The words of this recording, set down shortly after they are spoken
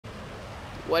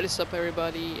What is up,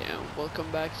 everybody, and welcome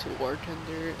back to War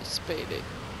Thunder Spade.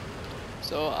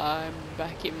 So I'm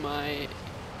back in my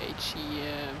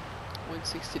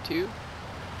HE-162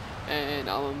 and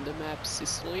I'm on the map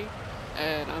Sicily,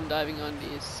 and I'm diving on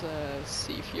this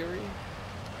Sea Fury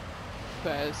who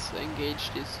has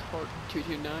engaged this Horde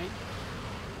 229,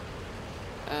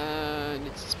 and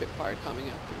it's a Spitfire coming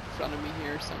up in front of me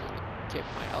here, so I'm gonna get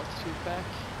my altitude back.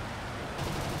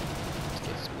 Let's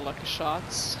get some lucky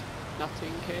shots.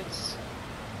 Nothing hits.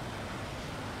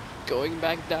 Going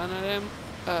back down at him.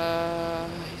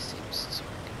 He seems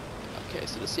okay.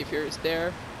 So the Sea Fury is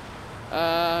there.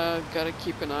 Gotta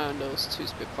keep an eye on those two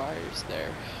Spitfires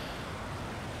there.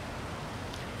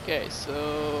 Okay,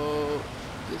 so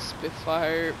this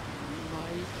Spitfire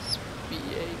might be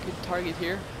a good target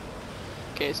here.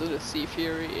 Okay, so the Sea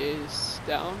Fury is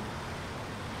down.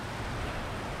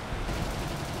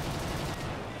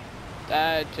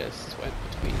 That just went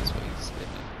between his wings,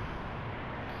 didn't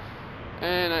it?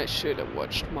 And I should have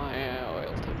watched my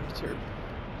oil temperature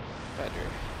better.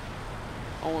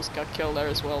 Almost got killed there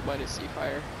as well by the Sea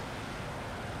Fire.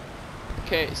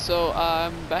 Okay, so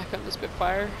I'm back on the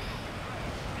Spitfire.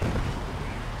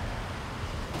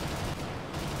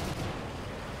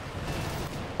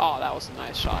 Oh, that was a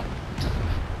nice shot.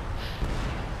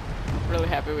 Really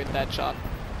happy with that shot.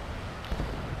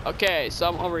 Okay, so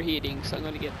I'm overheating, so I'm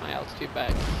gonna get my altitude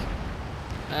back.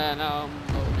 And now I'm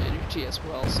low on energy as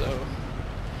well, so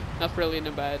not really in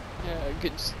a bad,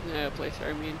 good place there,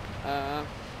 I mean.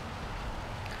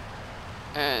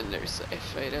 And there's a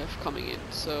F8F coming in,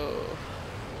 so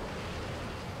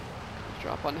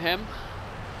drop on him.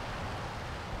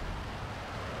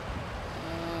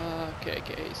 Okay,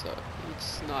 so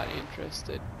he's not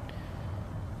interested.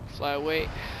 Fly away.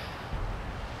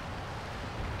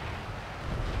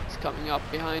 Coming up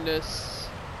behind us.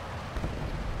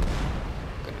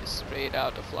 Gonna straight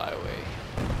out to fly away.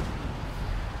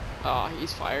 Oh,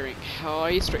 he's firing. Oh,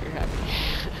 he's trigger happy.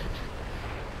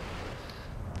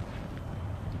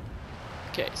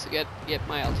 Okay, so get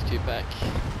my altitude back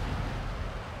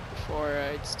before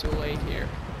it's too late here.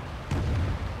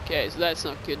 Okay, so that's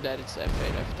not good that it's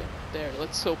F8F there.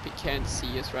 Let's hope he can't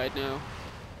see us right now,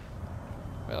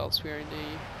 or else we're in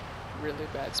a really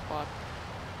bad spot.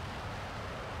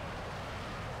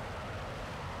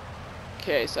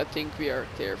 Okay, so I think we are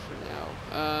there for now.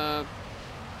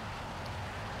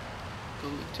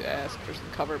 Going to ask for some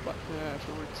cover from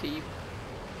our team.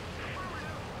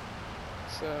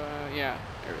 So yeah,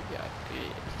 there we go.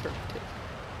 Affirmative.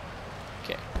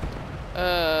 Okay.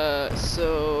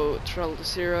 So throttle to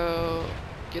 0,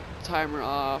 get the timer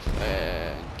off,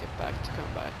 and get back to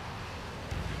combat.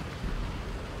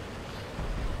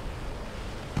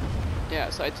 Yeah,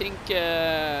 so I think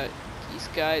these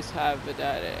guys have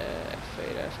that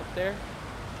F8F up there,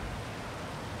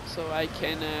 so I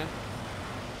can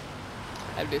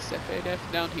have this F8F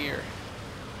down here.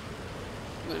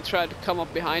 I'm gonna try to come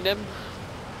up behind him,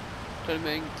 try to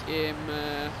make him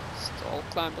stall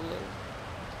climb a little,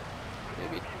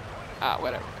 maybe.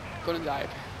 Whatever. Gonna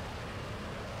dive.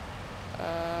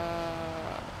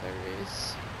 There he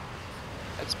is.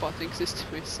 That spotting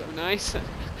system is so nice.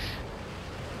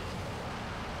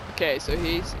 Okay, so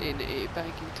he's in a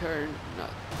banking turn,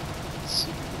 not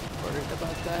super worried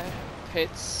about that.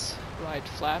 Hits right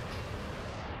flap.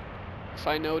 If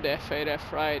I know the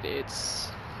F8F right, it's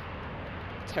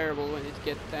terrible when it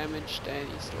gets damaged and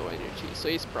he's low energy, so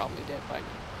he's probably dead by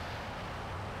now.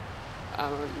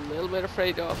 I'm a little bit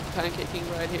afraid of pancaking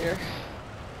right here.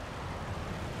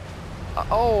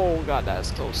 Oh god,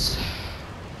 that's close.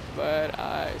 But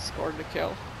I scored the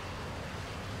kill.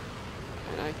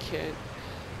 And I can't...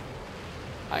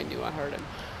 I knew I heard him.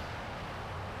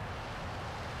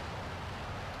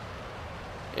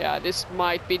 Yeah, this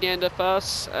might be the end of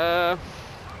us.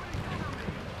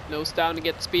 Nose down to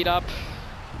get speed up.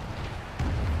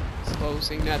 It's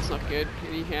closing, that's not good.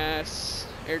 And he has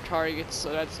air targets,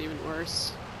 so that's even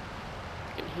worse.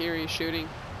 I can hear you shooting.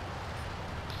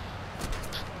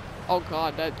 Oh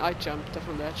god, I jumped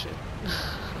from that shit.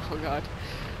 Oh god.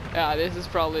 Yeah, this is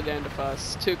probably the end of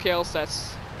us. 2 kills,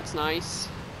 that's nice.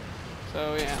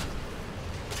 So yeah,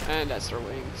 and that's our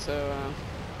wing. So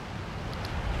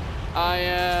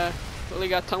I really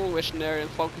got tunnel vision there and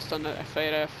focused on the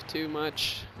F8F too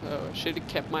much. So I should have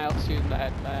kept my altitude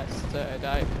that last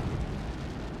dive.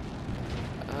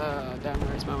 Damn,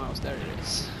 where's my mouse? There it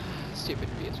is. Stupid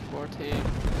PS14.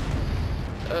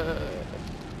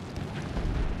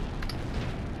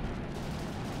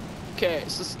 Okay,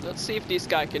 so let's see if this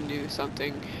guy can do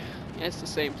something. He has the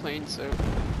same plane, so.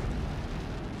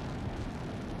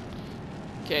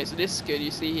 Okay, so this is good. You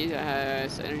see he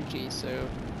has energy, so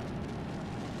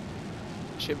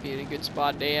should be in a good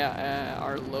spot. They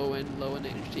are low in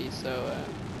energy, so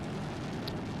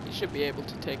you should be able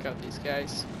to take out these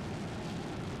guys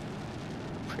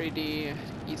pretty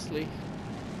easily.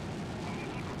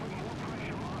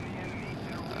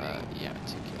 Yeah,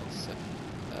 2 kills.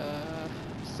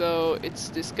 So it's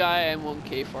this guy and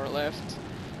 1k far left.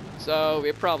 So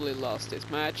we probably lost this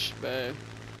match, but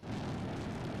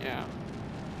yeah,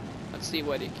 let's see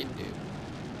what he can do.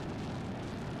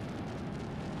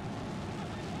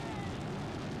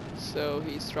 So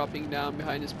he's dropping down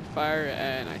behind his fire,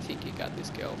 and I think he got this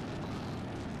kill.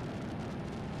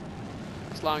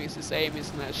 As long as his aim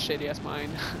isn't as shitty as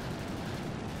mine.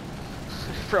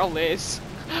 Probably is.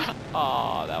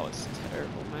 Oh, that was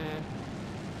terrible, man.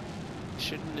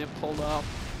 Shouldn't have pulled off.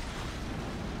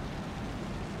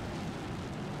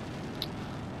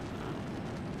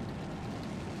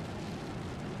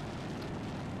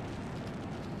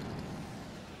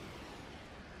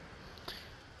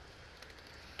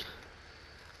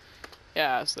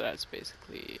 Yeah, so that's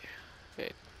basically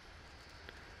it.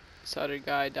 This other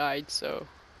guy died, so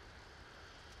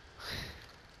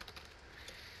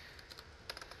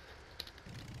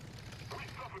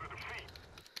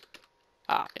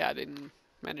yeah, I didn't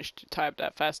manage to type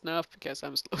that fast enough because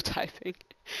I'm slow typing.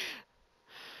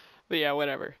 But yeah,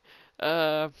 whatever.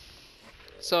 So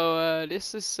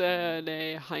this is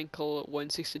the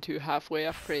HE-162 halfway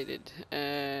upgraded,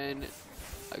 and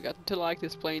I got to like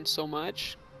this plane so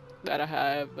much that I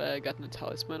have gotten a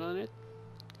talisman on it.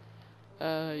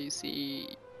 You see,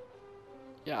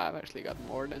 yeah, I've actually got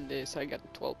more than this. I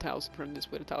got 12,000 from this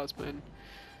with a talisman.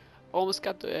 Almost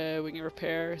got the wing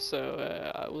repair, so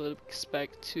I will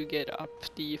expect to get up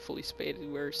the fully spaded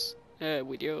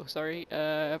video, sorry,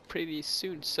 pretty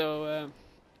soon. So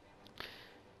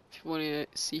if you want to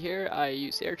see here, I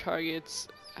use air targets,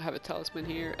 I have a talisman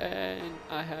here, and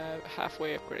I have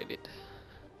halfway upgraded.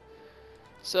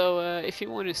 So if you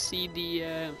want to see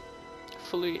the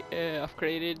fully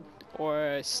upgraded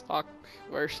or stock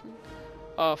version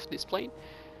of this plane,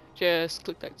 just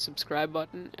click that subscribe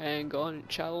button and go on the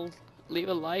channel. Leave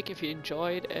a like if you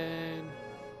enjoyed and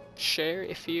share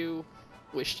if you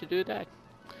wish to do that.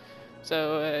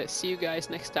 So see you guys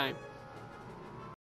next time.